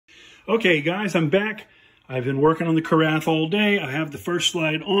Okay guys, I'm back. I've been working on the Kurath all day. I have the first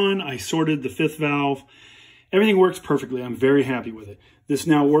slide on. I sorted the fifth valve. Everything works perfectly. I'm very happy with it. This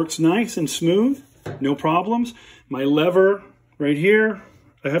now works nice and smooth, no problems. My lever right here,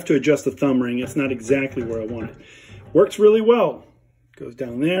 I have to adjust the thumb ring. It's not exactly where I want it. Works really well. Goes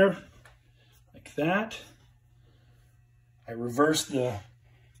down there like that. I reversed the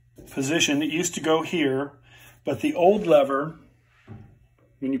position. It used to go here, but the old lever,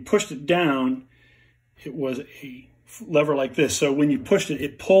 when you pushed it down, it was a lever like this. So when you pushed it,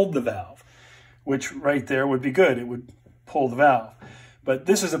 it pulled the valve, which right there would be good. It would pull the valve. But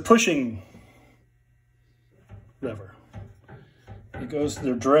this is a pushing lever. It goes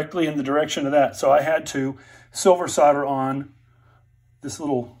directly in the direction of that. So I had to silver solder on this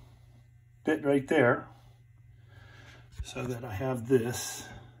little bit right there so that I have this.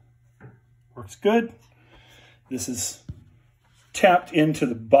 Works good. This is tapped into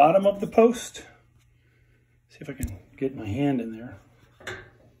the bottom of the post. See if I can get my hand in there.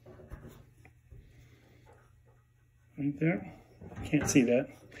 Right there. Can't see that.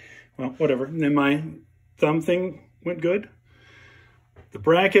 Well, whatever. And then my thumb thing went good. The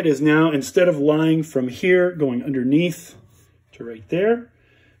bracket is now, instead of lying from here, going underneath to right there,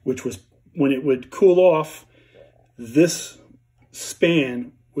 which was when it would cool off, this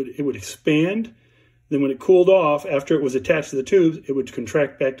span would expand. Then when it cooled off, after it was attached to the tubes, it would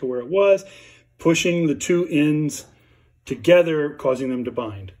contract back to where it was, pushing the two ends together, causing them to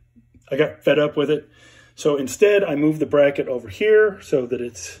bind. I got fed up with it. So instead, I moved the bracket over here so that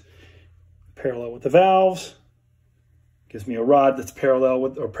it's parallel with the valves. Gives me a rod that's parallel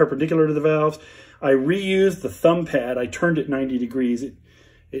with or perpendicular to the valves. I reused the thumb pad. I turned it 90 degrees.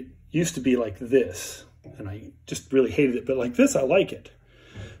 It used to be like this, and I just really hated it. But like this, I like it.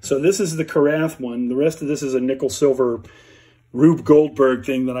 So this is the Kurath one. The rest of this is a nickel silver Rube Goldberg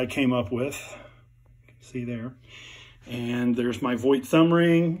thing that I came up with. You can see there. And there's my Voigt thumb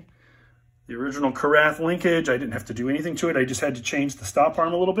ring. The original Kurath linkage. I didn't have to do anything to it. I just had to change the stop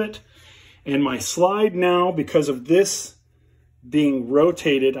arm a little bit. And my slide now, because of this being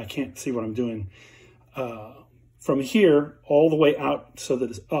rotated, I can't see what I'm doing, from here all the way out so that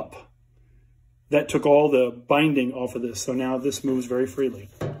it's up. That took all the binding off of this. So now this moves very freely.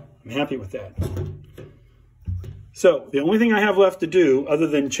 I'm happy with that. So the only thing I have left to do, other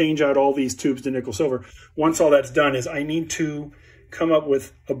than change out all these tubes to nickel silver, once all that's done, is I need to come up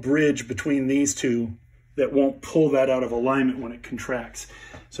with a bridge between these two that won't pull that out of alignment when it contracts.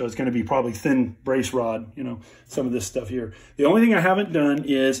 So it's going to be probably thin brace rod, you know, some of this stuff here. The only thing I haven't done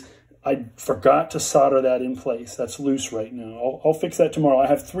is I forgot to solder that in place. That's loose right now. I'll fix that tomorrow. I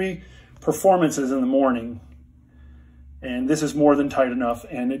have 3 performances in the morning, and this is more than tight enough,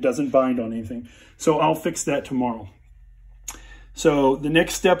 and it doesn't bind on anything. So I'll fix that tomorrow. So the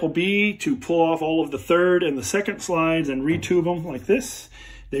next step will be to pull off all of the third and the second slides and retube them like this.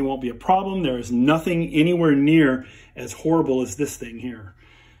 They won't be a problem. There is nothing anywhere near as horrible as this thing here.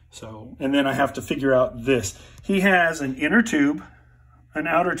 So, and then I have to figure out this. He has an inner tube, an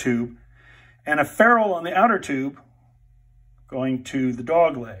outer tube, and a ferrule on the outer tube going to the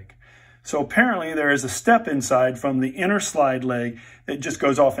dog leg. So apparently there is a step inside from the inner slide leg that just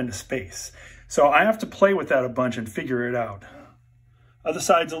goes off into space. So I have to play with that a bunch and figure it out. Other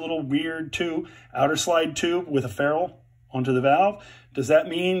side's a little weird too. Outer slide tube with a ferrule onto the valve. Does that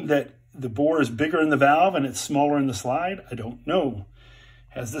mean that the bore is bigger in the valve and it's smaller in the slide? I don't know.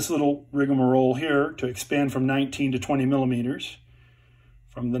 Has this little rigmarole here to expand from 19 to 20 millimeters.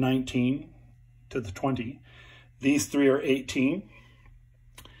 From the 19 to the 20. These 3 are 18.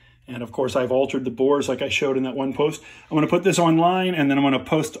 And of course, I've altered the bores like I showed in that one post. I'm going to put this online, and then I'm going to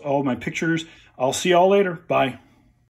post all my pictures. I'll see y'all later. Bye.